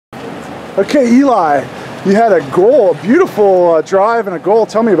Okay, Eli, you had a goal, a beautiful drive and a goal.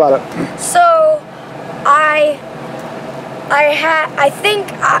 Tell me about it. So, I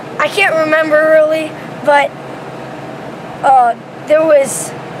can't remember really, but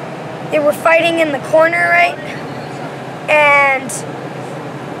they were fighting in the corner, right? And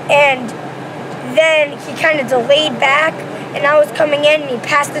then he kind of delayed back, and I was coming in, and he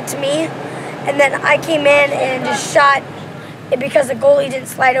passed it to me, and then I came in and just shot it because the goalie didn't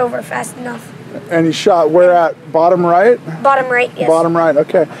slide over fast enough. And you shot where at? Bottom right? Bottom right, yes. Bottom right,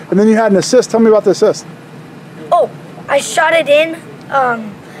 okay. And then you had an assist. Tell me about the assist. Oh, I shot it in.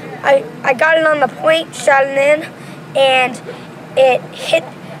 I got it on the point, shot it in, and it hit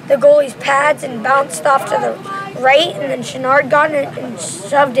the goalie's pads and bounced off to the right, and then Chenard got it and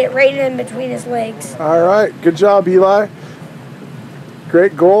shoved it right in between his legs. All right, good job, Eli.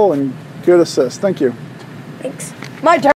 Great goal and good assist. Thank you. Thanks. My turn.